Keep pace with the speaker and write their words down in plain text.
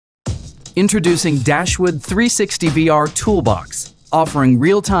Introducing Dashwood 360VR Toolbox, offering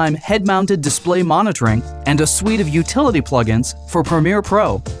real-time head-mounted display monitoring and a suite of utility plugins for Premiere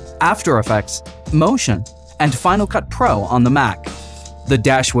Pro, After Effects, Motion, and Final Cut Pro on the Mac. The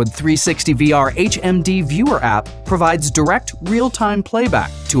Dashwood 360VR HMD Viewer app provides direct real-time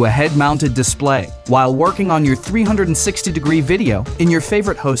playback to a head-mounted display while working on your 360-degree video in your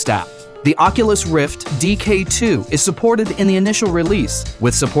favorite host app. The Oculus Rift DK2 is supported in the initial release,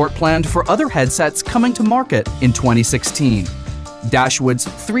 with support planned for other headsets coming to market in 2016. Dashwood's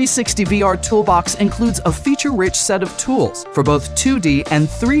 360VR Toolbox includes a feature-rich set of tools for both 2D and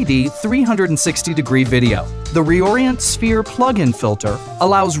 3D 360-degree video. The Reorient Sphere plugin filter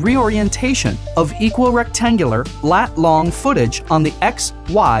allows reorientation of equal rectangular, lat-long footage on the X,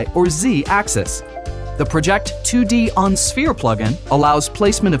 Y, or Z axis. The Project 2D on Sphere plugin allows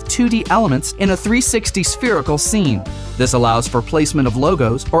placement of 2D elements in a 360 spherical scene. This allows for placement of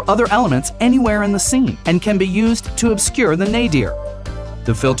logos or other elements anywhere in the scene and can be used to obscure the nadir.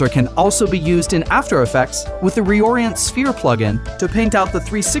 The filter can also be used in After Effects with the Reorient Sphere plugin to paint out the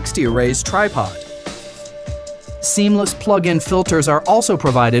 360 array's tripod. Seamless plugin filters are also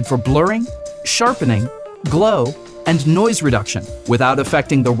provided for blurring, sharpening, glow, and noise reduction without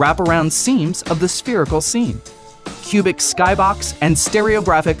affecting the wraparound seams of the spherical scene. Cubic skybox and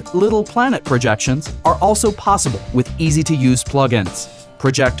stereographic little planet projections are also possible with easy-to-use plugins.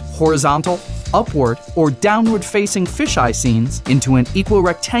 Project horizontal, upward, or downward-facing fisheye scenes into an equal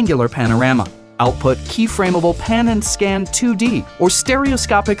rectangular panorama. Output keyframeable pan and scan 2D or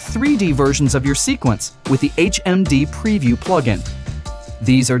stereoscopic 3D versions of your sequence with the HMD Preview plugin.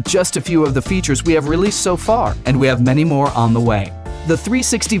 These are just a few of the features we have released so far, and we have many more on the way. The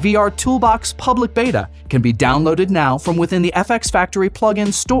 360VR Toolbox public beta can be downloaded now from within the FX Factory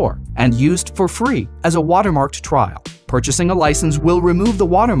plugin store and used for free as a watermarked trial. Purchasing a license will remove the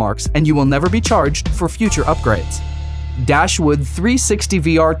watermarks and you will never be charged for future upgrades. Dashwood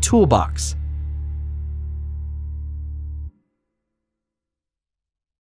 360VR Toolbox.